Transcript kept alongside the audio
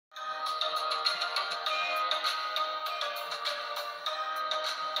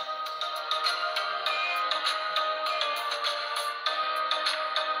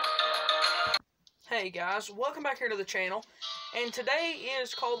Hey guys, welcome back here to the channel, and today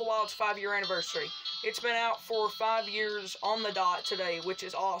is Call of the Wild's 5-year anniversary. It's been out for 5 years on the dot today, which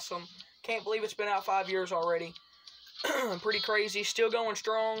is awesome. Can't believe it's been out 5 years already. Pretty crazy, still going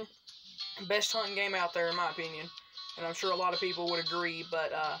strong. Best hunting game out there in my opinion, and I'm sure a lot of people would agree,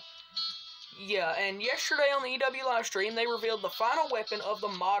 but yeah, and yesterday on the EW live stream, they revealed the final weapon of the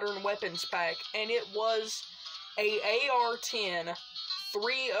Modern Weapons Pack, and it was a AR-10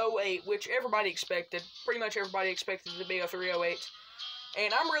 308, which everybody expected. Pretty much everybody expected it to be a 308.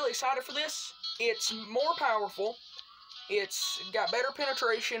 And I'm really excited for this. It's more powerful. It's got better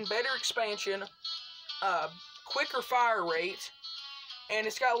penetration, better expansion, quicker fire rate, and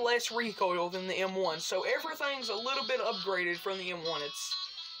it's got less recoil than the M1. So everything's a little bit upgraded from the M1.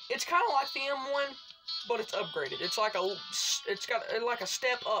 It's kind of like the M1, but it's upgraded. It's got like a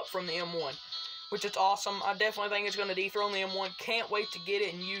step up from the M1. Which is awesome. I definitely think it's going to dethrone the M1. Can't wait to get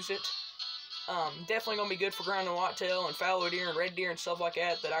it and use it. Definitely going to be good for grinding whitetail and fallow deer and red deer and stuff like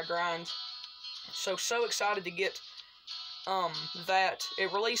that I grind. So excited to get that.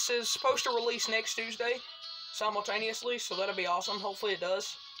 It releases, supposed to release next Tuesday simultaneously, so that'll be awesome. Hopefully it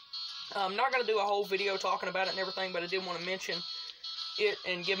does. I'm not going to do a whole video talking about it and everything, but I did want to mention it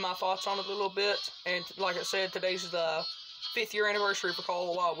and give my thoughts on it a little bit. And like I said, today's the 5th year anniversary for Call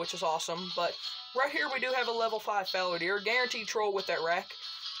of the Wild, which is awesome. But right here we do have a level 5 fallow deer, guaranteed troll with that rack,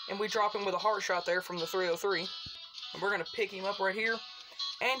 and we drop him with a heart shot there from the 303, and we're going to pick him up right here,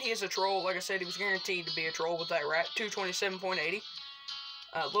 and he is a troll. Like I said, he was guaranteed to be a troll with that rack, 227.80.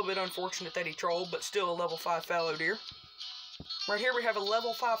 A little bit unfortunate that he trolled, but still a level 5 fallow deer. Right here we have a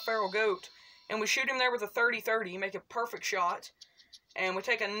level 5 feral goat, and we shoot him there with a 30-30, make a perfect shot, and we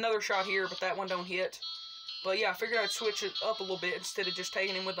take another shot here, but that one don't hit. But yeah, I figured I'd switch it up a little bit instead of just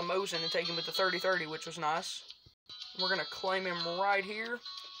taking him with the Mosin and taking him with the 30-30, which was nice. We're going to claim him right here.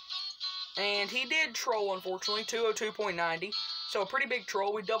 And he did troll, unfortunately, 202.90. So a pretty big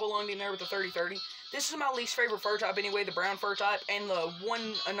troll. We double lunged him there with the 30-30. This is my least favorite fur type anyway, the brown fur type. And the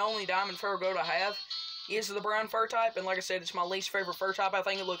one and only diamond feral goat I have is the brown fur type. And like I said, it's my least favorite fur type. I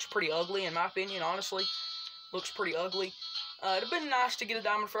think it looks pretty ugly, in my opinion, honestly. Looks pretty ugly. It'd have been nice to get a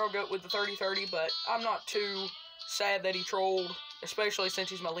diamond feral goat with the 30-30, but I'm not too sad that he trolled, especially since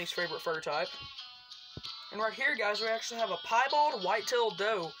he's my least favorite fur type. And right here, guys, we actually have a piebald whitetail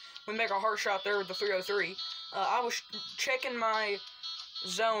doe. We make a heart shot there with the 303. I was checking my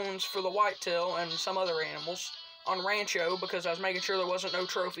zones for the whitetail and some other animals on Rancho because I was making sure there wasn't no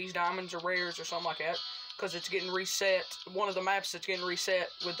trophies, diamonds, or rares, or something like that, because it's getting reset. One of the maps that's getting reset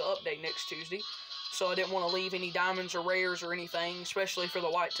with the update next Tuesday. So I didn't want to leave any diamonds or rares or anything, especially for the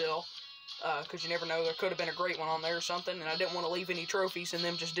whitetail, because you never know, there could have been a great one on there or something, and I didn't want to leave any trophies and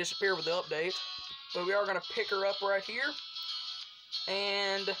them just disappear with the update. But we are going to pick her up right here,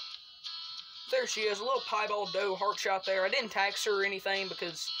 and there she is, a little piebald doe heart shot there. I didn't tax her or anything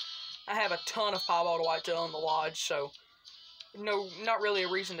because I have a ton of piebald whitetail in the lodge, so no, not really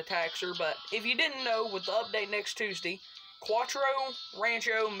a reason to tax her. But if you didn't know, with the update next Tuesday, Quattro,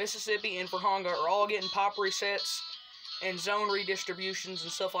 Rancho, Mississippi, and Verhonga are all getting pop resets and zone redistributions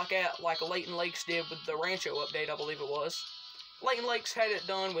and stuff like that, like Leighton Lakes did with the Rancho update, I believe it was. Leighton Lakes had it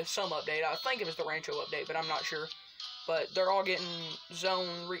done with some update. I think it was the Rancho update, but I'm not sure. But they're all getting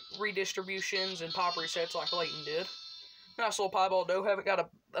zone redistributions and pop resets like Leighton did. Nice little piebald doe. Haven't got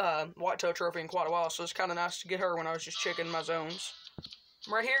a whitetail trophy in quite a while, so it's kind of nice to get her when I was just checking my zones.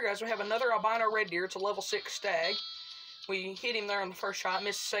 Right here, guys, we have another albino red deer. It's a level 6 stag. We hit him there on the first shot,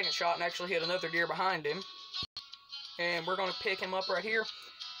 missed the second shot, and actually hit another deer behind him. And we're going to pick him up right here.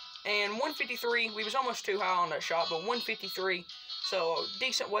 And 153, we was almost too high on that shot, but 153, so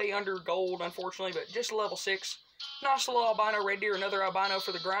decent way under gold, unfortunately, but just a level 6. Nice little albino red deer, another albino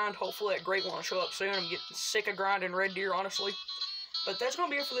for the grind. Hopefully that great one will show up soon. I'm getting sick of grinding red deer, honestly. But that's going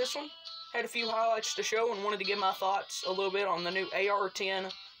to be it for this one. Had a few highlights to show and wanted to give my thoughts a little bit on the new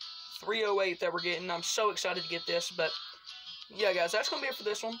AR-10 308 that we're getting. I'm so excited to get this, but yeah, guys, that's going to be it for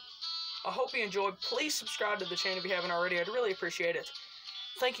this one. I hope you enjoyed. Please subscribe to the channel if you haven't already. I'd really appreciate it.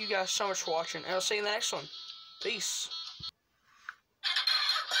 Thank you guys so much for watching, and I'll see you in the next one. Peace.